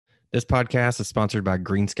This podcast is sponsored by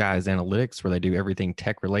Green Skies Analytics, where they do everything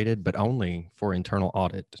tech related, but only for internal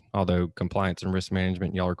audit. Although compliance and risk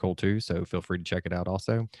management, y'all are cool too, so feel free to check it out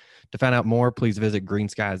also. To find out more, please visit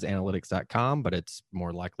greenskiesanalytics.com, but it's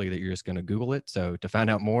more likely that you're just going to Google it. So to find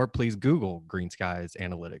out more, please Google Green Skies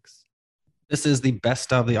Analytics. This is the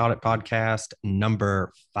Best of the Audit podcast,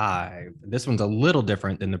 number 5. This one's a little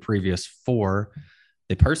different than the previous 4.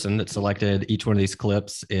 The person that selected each one of these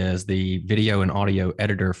clips is the video and audio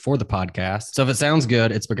editor for the podcast. So if it sounds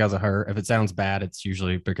good, it's because of her. If it sounds bad, it's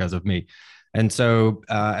usually because of me. And so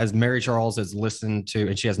as Mary Charles has listened to,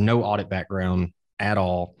 and she has no audit background at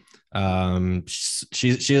all. She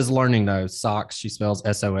is learning though, SOX. She spells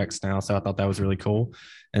SOX now. So I thought that was really cool.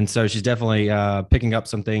 And so she's definitely picking up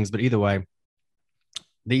some things, but either way,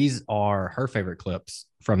 these are her favorite clips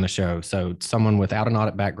from the show. So someone without an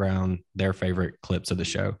audit background, their favorite clips of the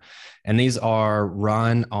show. And these are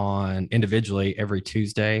run on individually every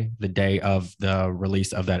Tuesday, the day of the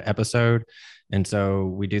release of that episode. And so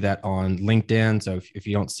we do that on LinkedIn. So if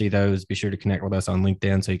you don't see those, be sure to connect with us on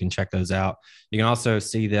LinkedIn so you can check those out. You can also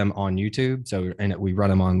see them on YouTube. So, and we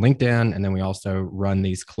run them on LinkedIn, and then we also run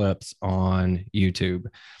these clips on YouTube.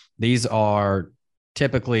 These are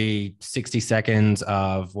typically 60 seconds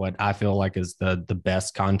of what I feel like is the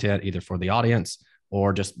best content, either for the audience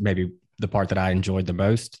or just maybe the part that I enjoyed the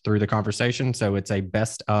most through the conversation. So it's a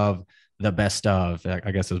best of the best of, I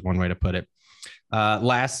guess is one way to put it.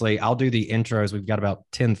 Lastly, I'll do the intros. We've got about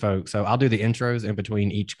 10 folks. So I'll do the intros in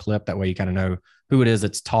between each clip. That way you kind of know who it is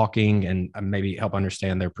that's talking and maybe help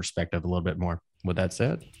understand their perspective a little bit more. With that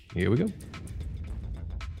said, here we go.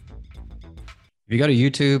 If you go to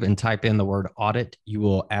YouTube and type in the word audit, you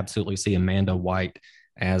will absolutely see Amanda White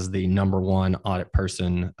as the number 1 audit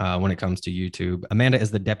person when it comes to YouTube. Amanda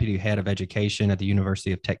is the deputy head of education at the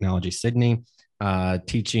University of Technology, Sydney,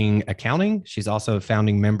 teaching accounting. She's also a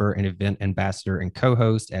founding member and event ambassador and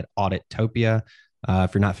co-host at Auditopia.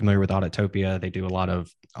 If you're not familiar with Auditopia, they do a lot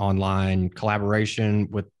of online collaboration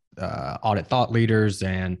with audit thought leaders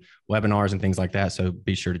and webinars and things like that. So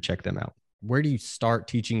be sure to check them out. Where do you start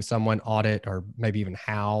teaching someone audit, or maybe even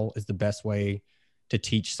how is the best way to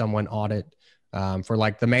teach someone audit for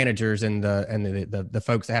like the managers and the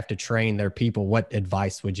folks that have to train their people? What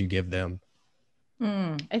advice would you give them?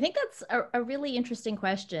 I think that's a really interesting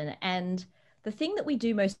question. And the thing that we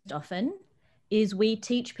do most often is we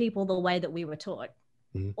teach people the way that we were taught.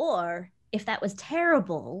 Mm-hmm. Or if that was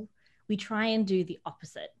terrible, we try and do the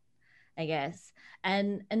opposite, I guess.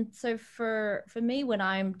 And so for me, when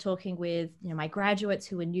I'm talking with my graduates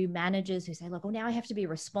who are new managers who say, look, well, now I have to be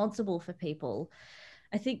responsible for people,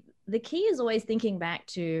 I think the key is always thinking back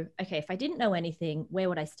to, okay, if I didn't know anything, where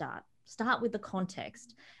would I start? Start with the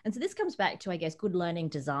context. And so this comes back to, I guess, good learning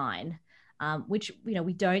design, which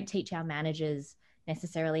we don't teach our managers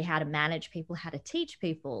necessarily how to manage people, how to teach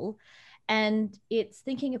people. And it's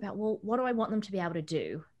thinking about, well, what do I want them to be able to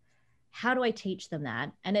do? How do I teach them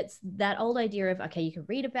that? And it's that old idea of, okay, you can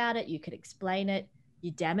read about it, you could explain it,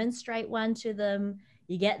 you demonstrate one to them,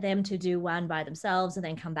 you get them to do one by themselves and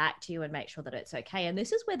then come back to you and make sure that it's okay. And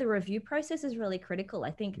this is where the review process is really critical.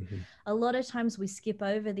 I think a lot of times we skip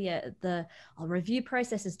over the review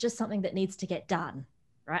process is just something that needs to get done,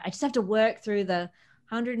 right? I just have to work through the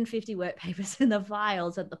 150 work papers in the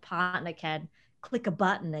files that the partner can click a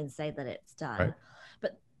button and say that it's done. Right.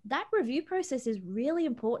 That review process is really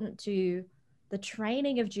important to the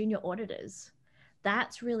training of junior auditors.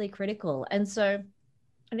 That's really critical. And so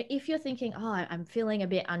if you're thinking, oh, I'm feeling a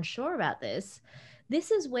bit unsure about this, this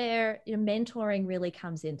is where mentoring really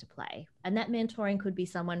comes into play. And that mentoring could be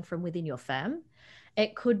someone from within your firm.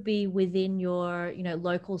 It could be within your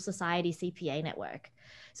local society CPA network.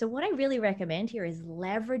 So what I really recommend here is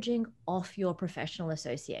leveraging off your professional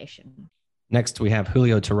association. Next, we have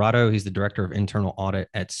Julio Tirado. He's the director of internal audit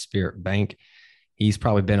at Spirit Bank. He's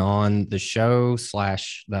probably been on the show /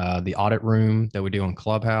 the audit room that we do on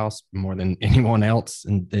Clubhouse more than anyone else.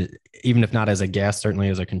 And even if not as a guest, certainly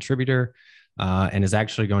as a contributor, and is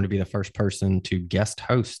actually going to be the first person to guest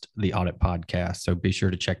host the audit podcast. So be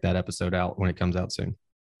sure to check that episode out when it comes out soon.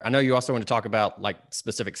 I know you also want to talk about like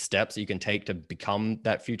specific steps that you can take to become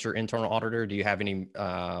that future internal auditor. Do you have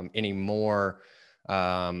any more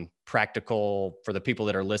practical for the people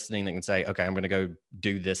that are listening that can say, okay, I'm going to go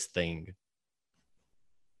do this thing?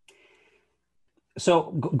 So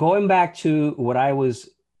going back to what I was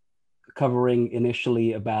covering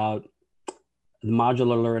initially about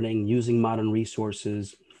modular learning, using modern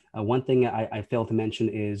resources, one thing I failed to mention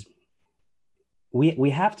is we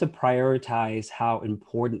have to prioritize how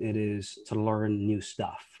important it is to learn new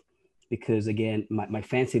stuff. Because again, my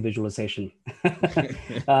fancy visualization.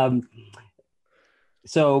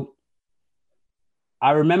 So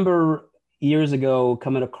I remember years ago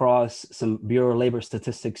coming across some Bureau of Labor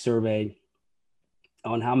Statistics survey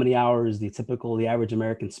on how many hours the average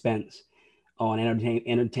American spends on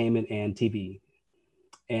entertainment and TV.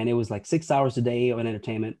 And it was like 6 hours a day on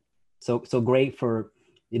entertainment. So great for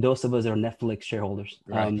those of us that are Netflix shareholders.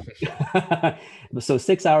 Right. So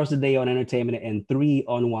 6 hours a day on entertainment and 3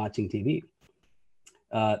 on watching TV.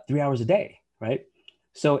 3 hours a day, right?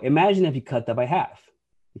 So imagine if you cut that by half.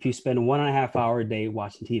 If you spend 1.5 hours a day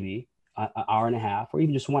watching TV, an hour and a half, or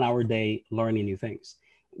even just 1 hour a day learning new things,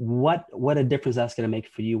 what a difference that's going to make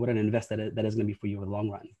for you, what an investment that is going to be for you in the long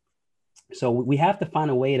run. So we have to find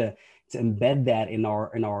a way to embed that in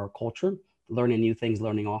our culture, learning new things,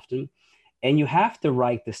 learning often. And you have to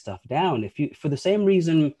write this stuff down. For the same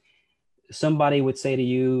reason somebody would say to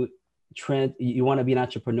you, Trent, you want to be an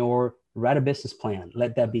entrepreneur, write a business plan.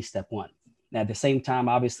 Let that be step one. Now, at the same time,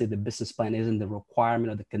 obviously, the business plan isn't the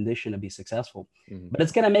requirement or the condition to be successful, but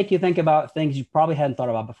it's going to make you think about things you probably hadn't thought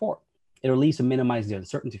about before. It'll at least minimize the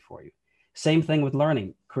uncertainty for you. Same thing with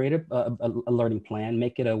learning. Create a learning plan.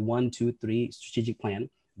 Make it a 1, 2, 3 strategic plan.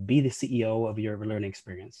 Be the CEO of your learning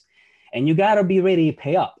experience. And you got to be ready to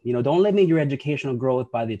pay up. Don't limit your educational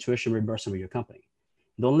growth by the tuition reimbursement of your company.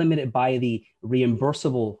 Don't limit it by the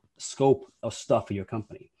reimbursable scope of stuff for your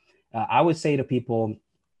company. I would say to people,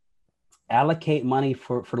 allocate money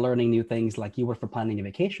for learning new things like you would for planning a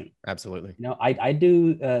vacation. Absolutely. I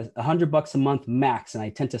do $100 a month max, and I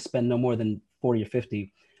tend to spend no more than 40 or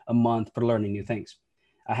 50 a month for learning new things.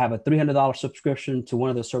 I have a $300 subscription to one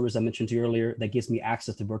of the servers I mentioned to you earlier that gives me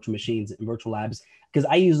access to virtual machines and virtual labs because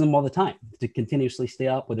I use them all the time to continuously stay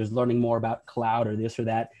up, whether it's learning more about cloud or this or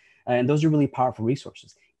that. And those are really powerful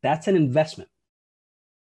resources. That's an investment.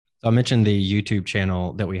 I mentioned the YouTube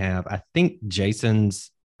channel that we have. I think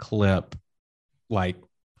Jason's clip like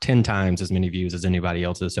 10 times as many views as anybody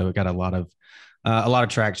else's. So it got a lot of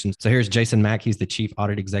traction. So here's Jason Mack. He's the chief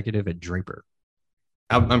audit executive at Draper.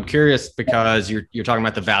 I'm curious because you're talking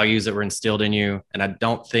about the values that were instilled in you. And I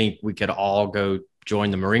don't think we could all go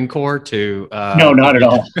join the Marine Corps to no, not at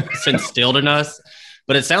all. It's instilled in us.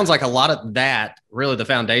 But it sounds like a lot of that, really the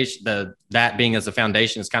foundation, that being as a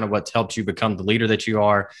foundation is kind of what's helped you become the leader that you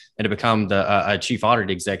are and to become a chief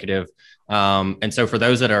audit executive. And so for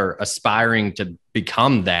those that are aspiring to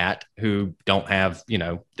become that, who don't have,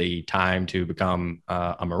 the time to become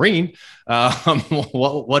a Marine,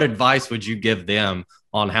 what advice would you give them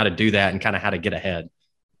on how to do that and kind of how to get ahead?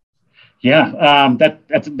 Yeah,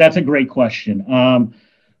 that's a great question.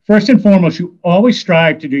 First and foremost, you always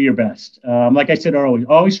strive to do your best. Like I said earlier,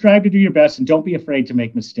 always strive to do your best and don't be afraid to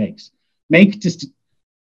make mistakes. Make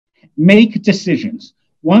decisions.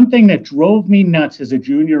 One thing that drove me nuts as a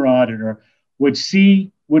junior auditor would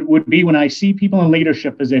be when I see people in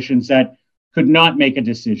leadership positions that could not make a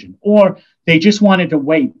decision, or they just wanted to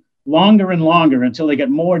wait longer and longer until they get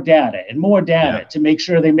more data to make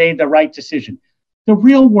sure they made the right decision. The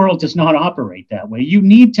real world does not operate that way. You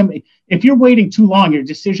need to, if you're waiting too long, your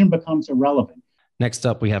decision becomes irrelevant. Next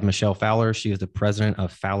up, we have Michelle Fowler. She is the president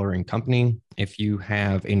of Fowler & Company. If you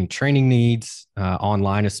have any training needs,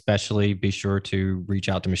 online especially, be sure to reach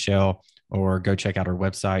out to Michelle or go check out her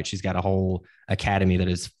website. She's got a whole academy that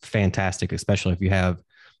is fantastic, especially if you have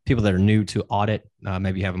people that are new to audit.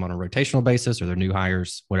 Maybe you have them on a rotational basis or they're new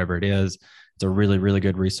hires, whatever it is. It's a really, really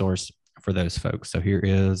good resource for those folks. So here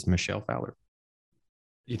is Michelle Fowler.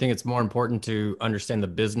 Do you think it's more important to understand the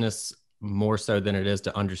business more so than it is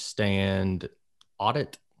to understand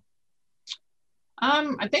audit?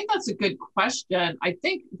 I think that's a good question. I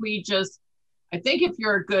think if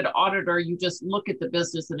you're a good auditor, you just look at the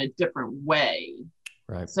business in a different way.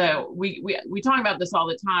 Right. So we talk about this all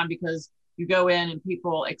the time because you go in and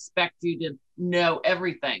people expect you to know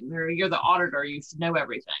everything. You're the auditor, you should know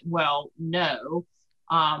everything. Well, no.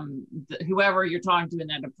 Whoever you're talking to in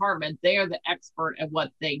that department, they are the expert at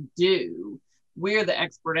what they do. We're the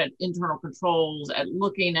expert at internal controls, at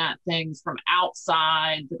looking at things from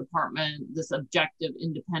outside the department, this objective,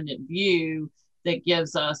 independent view that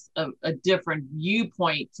gives us a different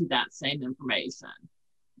viewpoint to that same information.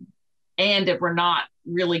 And if we're not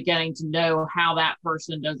really getting to know how that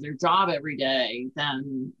person does their job every day,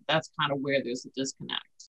 then that's kind of where there's a disconnect.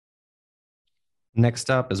 Next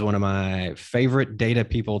up is one of my favorite data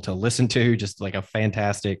people to listen to, just like a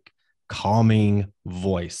fantastic, calming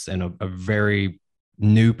voice and a very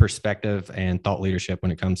new perspective and thought leadership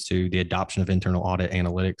when it comes to the adoption of internal audit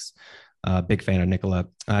analytics. Big fan of Nicola.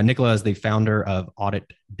 Nicola is the founder of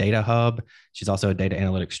Audit Data Hub. She's also a data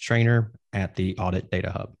analytics trainer at the Audit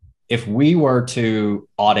Data Hub. If we were to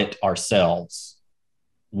audit ourselves,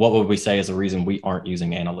 what would we say is the reason we aren't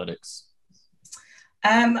using analytics?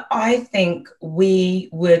 I think we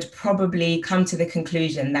would probably come to the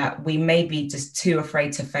conclusion that we may be just too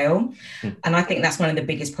afraid to fail. And I think that's one of the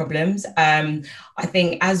biggest problems. I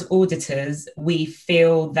think as auditors, we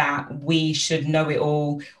feel that we should know it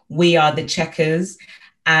all. We are the checkers.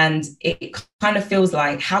 And it kind of feels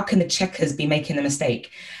like, how can the checkers be making a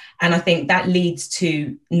mistake? And I think that leads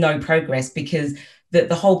to no progress, because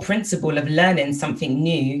the whole principle of learning something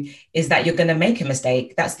new is that you're going to make a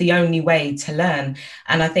mistake. That's the only way to learn.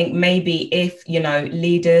 And I think maybe if,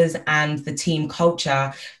 leaders and the team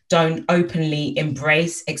culture don't openly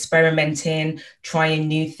embrace experimenting, trying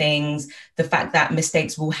new things, the fact that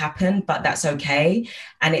mistakes will happen, but that's okay.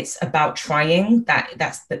 And it's about trying,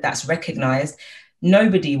 that's recognized.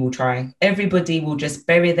 Nobody will try. Everybody will just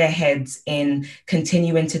bury their heads in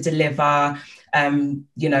continuing to deliver.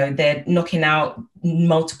 They're knocking out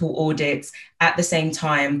multiple audits at the same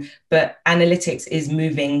time, but analytics is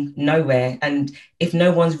moving nowhere. And if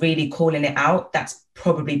no one's really calling it out, that's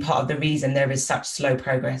probably part of the reason there is such slow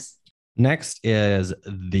progress. Next is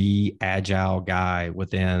the agile guy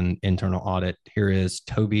within internal audit. Here is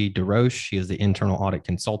Toby DeRoche. She is the internal audit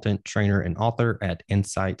consultant, trainer, and author at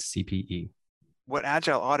Insight CPE. What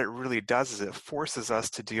agile audit really does is it forces us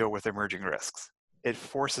to deal with emerging risks. It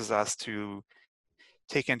forces us to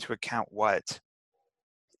take into account what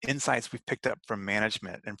insights we've picked up from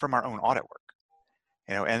management and from our own audit work,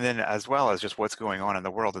 and then as well as just what's going on in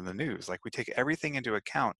the world in the news. Like, we take everything into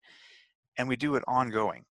account and we do it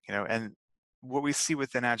ongoing, and what we see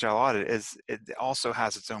within agile audit is it also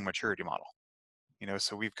has its own maturity model.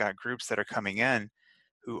 So we've got groups that are coming in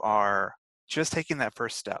who are just taking that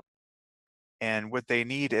first step. And what they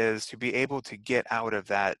need is to be able to get out of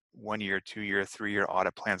that 1 year, 2 year, 3 year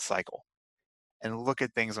audit plan cycle and look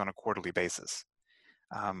at things on a quarterly basis.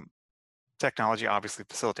 Technology obviously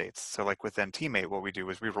facilitates. So like within Teammate, what we do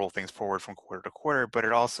is we roll things forward from quarter to quarter, but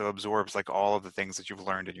it also absorbs like all of the things that you've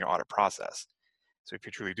learned in your audit process. So if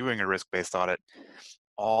you're truly doing a risk-based audit,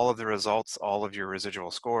 all of the results, all of your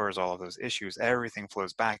residual scores, all of those issues, everything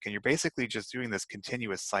flows back, and you're basically just doing this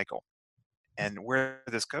continuous cycle. And where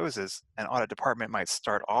this goes is an audit department might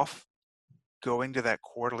start off going to that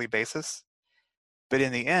quarterly basis, but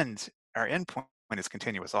in the end, our endpoint is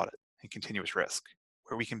continuous audit and continuous risk,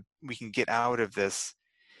 where we can get out of this,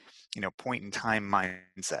 point in time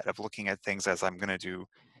mindset of looking at things as I'm going to do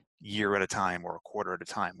year at a time or a quarter at a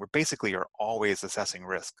time. We're basically are always assessing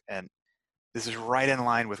risk, and this is right in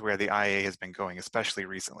line with where the IA has been going, especially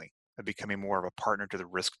recently, of becoming more of a partner to the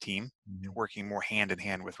risk team and working more hand in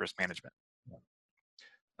hand with risk management.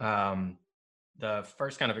 The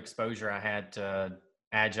first kind of exposure I had to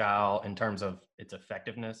agile in terms of its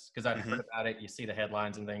effectiveness, because I'd heard about it, you see the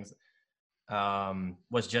headlines and things,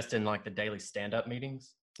 was just in like the daily stand-up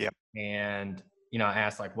meetings. Yep. And I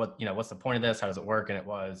asked like, what's the point of this? How does it work? And it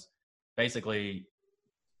was basically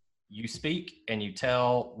you speak and you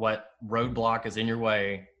tell what roadblock is in your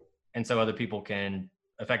way, and so other people can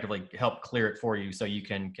effectively help clear it for you so you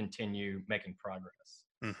can continue making progress.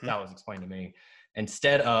 That was explained to me.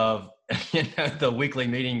 Instead of the weekly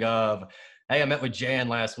meeting of, hey, I met with Jan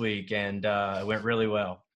last week and it went really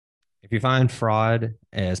well. If you find fraud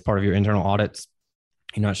as part of your internal audits,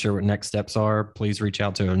 you're not sure what next steps are, please reach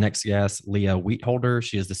out to our next guest, Leah Wheatholder.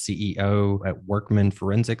 She is the CEO at Workman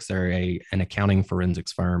Forensics. They're an accounting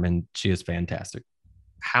forensics firm, and she is fantastic.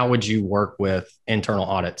 How would you work with internal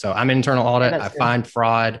audit? So I'm internal audit. I find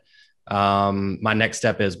fraud. My next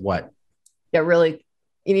step is what? Yeah, really,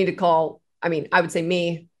 you need to call, I would say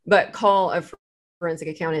me, but call a forensic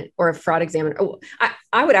accountant or a fraud examiner. Oh,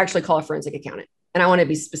 I would actually call a forensic accountant. And I want to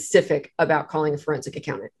be specific about calling a forensic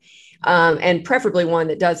accountant. And preferably one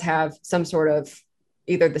that does have some sort of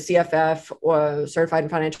either the CFF or certified in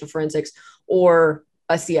financial forensics or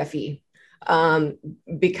a CFE.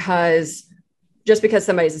 Because just because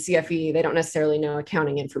somebody's a CFE, they don't necessarily know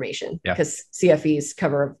accounting information, because CFEs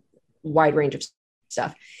cover a wide range of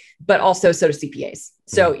stuff, but also so do CPAs.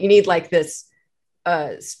 So you need like this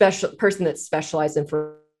special person that's specialized in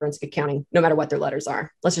forensic accounting, no matter what their letters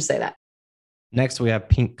are. Let's just say that. Next, we have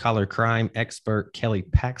pink collar crime expert Kelly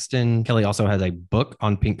Paxton. Kelly also has a book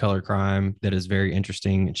on pink collar crime that is very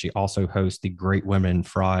interesting. And she also hosts the Great Women in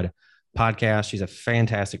Fraud podcast. She's a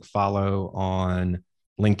fantastic follow on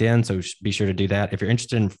LinkedIn, so be sure to do that. If you're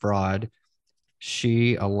interested in fraud,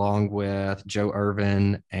 she, along with Joe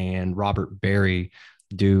Irvin and Robert Berry,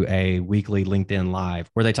 do a weekly LinkedIn Live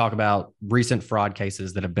where they talk about recent fraud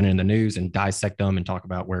cases that have been in the news and dissect them and talk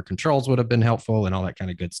about where controls would have been helpful and all that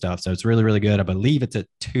kind of good stuff. So it's really, really good. I believe it's at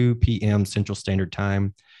 2 p.m. Central Standard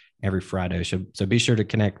Time every Friday. So be sure to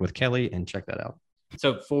connect with Kelly and check that out.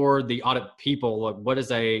 So for the audit people, like, what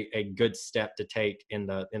is a good step to take in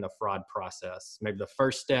the fraud process? Maybe the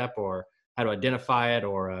first step, or how to identify it,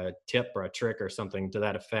 or a tip or a trick or something to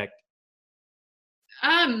that effect?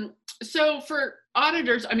 So for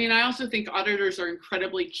auditors, I mean, I also think auditors are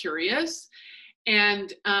incredibly curious.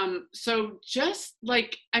 And so just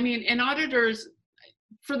like, I mean, in auditors,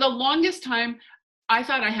 for the longest time, I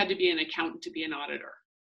thought I had to be an accountant to be an auditor.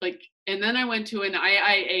 Like, and then I went to an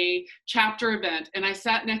IIA chapter event and I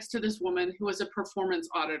sat next to this woman who was a performance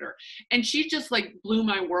auditor. And she just like blew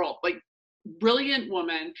my world, like brilliant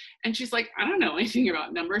woman. And she's like, I don't know anything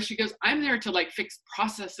about numbers. She goes, I'm there to like fix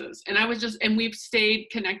processes. And I was just, and we've stayed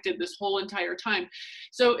connected this whole entire time.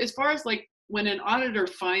 So as far as like when an auditor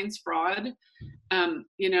finds fraud,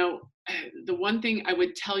 you know, the one thing I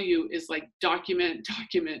would tell you is like document.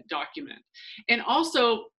 And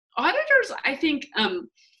also auditors, I think,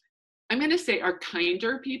 I'm going to say are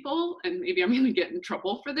kinder people, and maybe I'm going to get in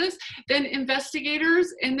trouble for this, than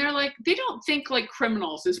investigators. And they're like, they don't think like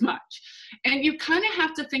criminals as much. And you kind of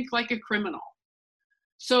have to think like a criminal.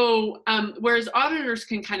 So whereas auditors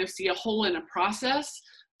can kind of see a hole in a process,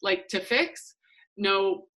 like to fix,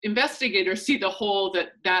 no, investigators see the hole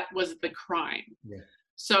that was the crime. Yeah.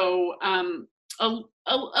 So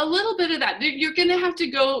a little bit of that. They're going to have to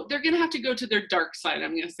go to their dark side,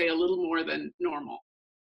 I'm going to say, a little more than normal.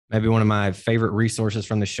 Maybe one of my favorite resources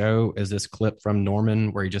from the show is this clip from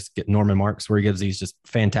Norman, where Norman Marks, where he gives these just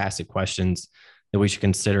fantastic questions that we should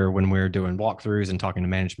consider when we're doing walkthroughs and talking to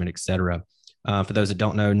management, et cetera. For those that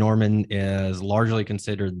don't know, Norman is largely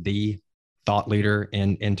considered the thought leader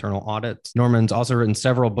in internal audits. Norman's also written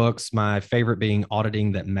several books, my favorite being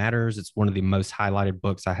Auditing That Matters. It's one of the most highlighted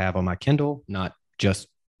books I have on my Kindle, not just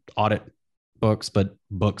audit books, but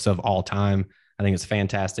books of all time. I think it's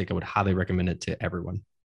fantastic. I would highly recommend it to everyone.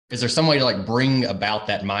 Is there some way to like bring about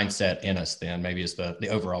that mindset in us then? Maybe is the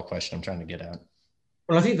overall question I'm trying to get at.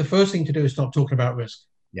 Well, I think the first thing to do is stop talking about risk.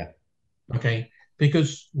 Yeah. Okay.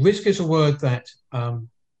 Because risk is a word that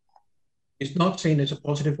is not seen as a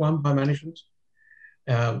positive one by management.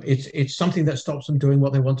 It's something that stops them doing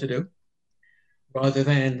what they want to do, rather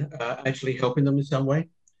than actually helping them in some way.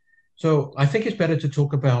 So I think it's better to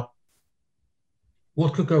talk about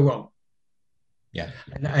what could go wrong. Yeah.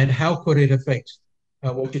 And how could it affect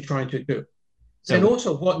what you're trying to do. So, and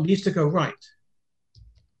also what needs to go right.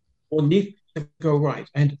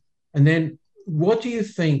 And then what do you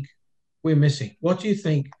think we're missing? What do you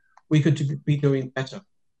think we could be doing better?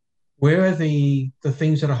 Where are the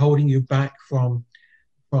things that are holding you back from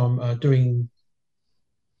doing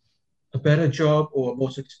a better job, or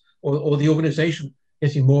the organization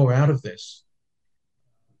getting more out of this?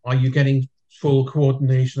 Are you getting full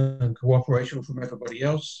coordination and cooperation from everybody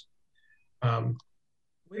else?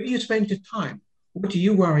 Where do you spend your time? What do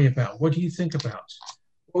you worry about? What do you think about?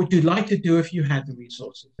 What would you like to do if you had the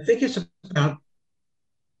resources? I think it's about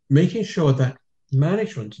making sure that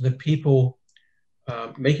management, the people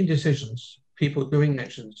making decisions, people doing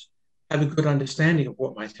actions, have a good understanding of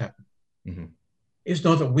what might happen. Mm-hmm. It's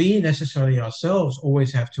not that we necessarily ourselves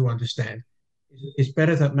always have to understand. It's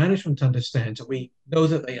better that management understands, and we know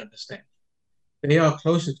that they understand. They are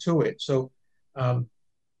closer to it. So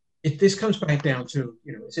this comes back down to,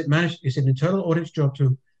 is it internal audit's job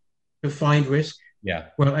to find risk? Yeah.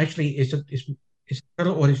 Well, actually, it's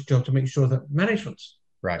internal audit's job to make sure that management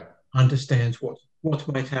understands what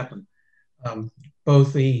might happen,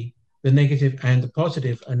 both the negative and the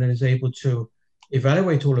positive, and then is able to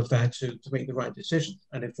evaluate all of that to make the right decision,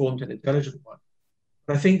 an informed and intelligent one.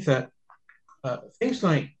 But I think that things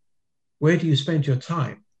like, where do you spend your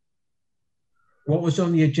time? What was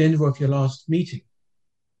on the agenda of your last meeting?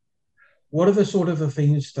 What are the sort of the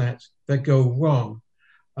things that go wrong?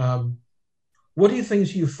 What are the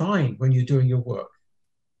things you find when you're doing your work?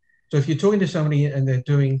 So if you're talking to somebody and they're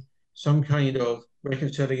doing some kind of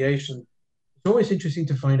reconciliation, it's always interesting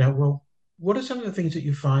to find out, well, what are some of the things that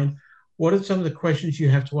you find? What are some of the questions you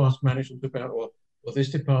have to ask management about, or this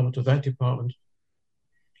department or that department?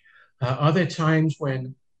 Are there times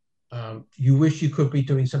when you wish you could be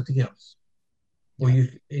doing something else,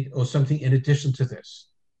 or something in addition to this?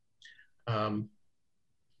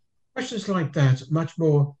 Questions like that, much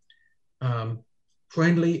more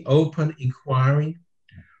friendly, open, inquiring,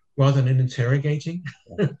 rather than interrogating.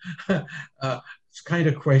 It's kind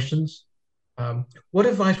of questions. What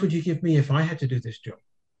advice would you give me if I had to do this job?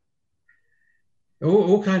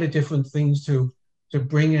 All kind of different things to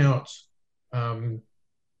bring out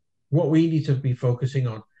what we need to be focusing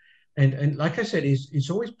on. And like I said, it's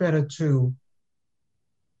always better to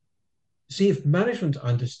see if management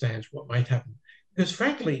understands what might happen. Because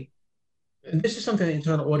frankly, and this is something that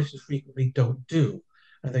internal auditors frequently don't do,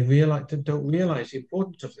 and they don't realize the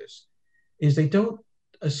importance of this, is they don't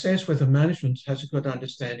assess whether management has a good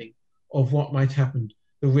understanding of what might happen,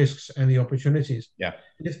 the risks and the opportunities. Yeah.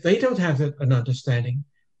 And if they don't have an understanding,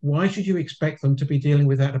 why should you expect them to be dealing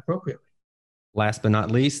with that appropriately? Last but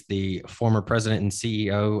not least, the former president and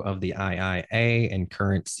CEO of the IIA and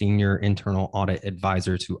current senior internal audit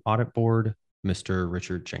advisor to Audit Board, Mr.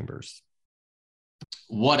 Richard Chambers.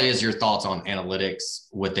 What is your thoughts on analytics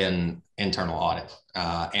within internal audit?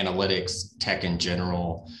 Analytics, tech in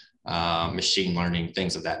general, machine learning,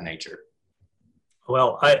 things of that nature?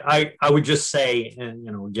 Well, I would just say, and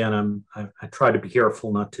again, I try to be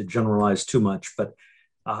careful not to generalize too much, but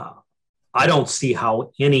I don't see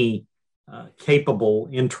how any capable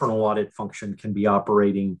internal audit function can be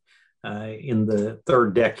operating in the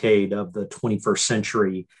third decade of the 21st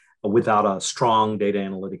century without a strong data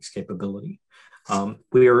analytics capability.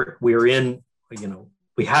 We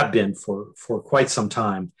have been for quite some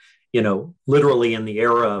time, literally in the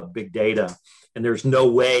era of big data. And there's no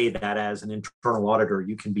way that as an internal auditor,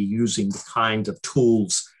 you can be using the kinds of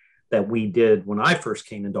tools that we did when I first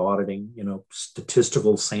came into auditing,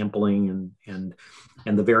 statistical sampling and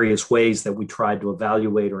the various ways that we tried to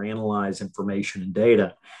evaluate or analyze information and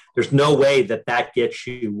data. There's no way that gets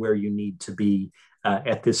you where you need to be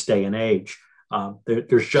at this day and age.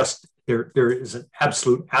 There is an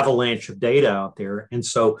absolute avalanche of data out there. And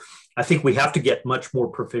so I think we have to get much more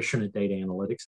proficient at data analytics.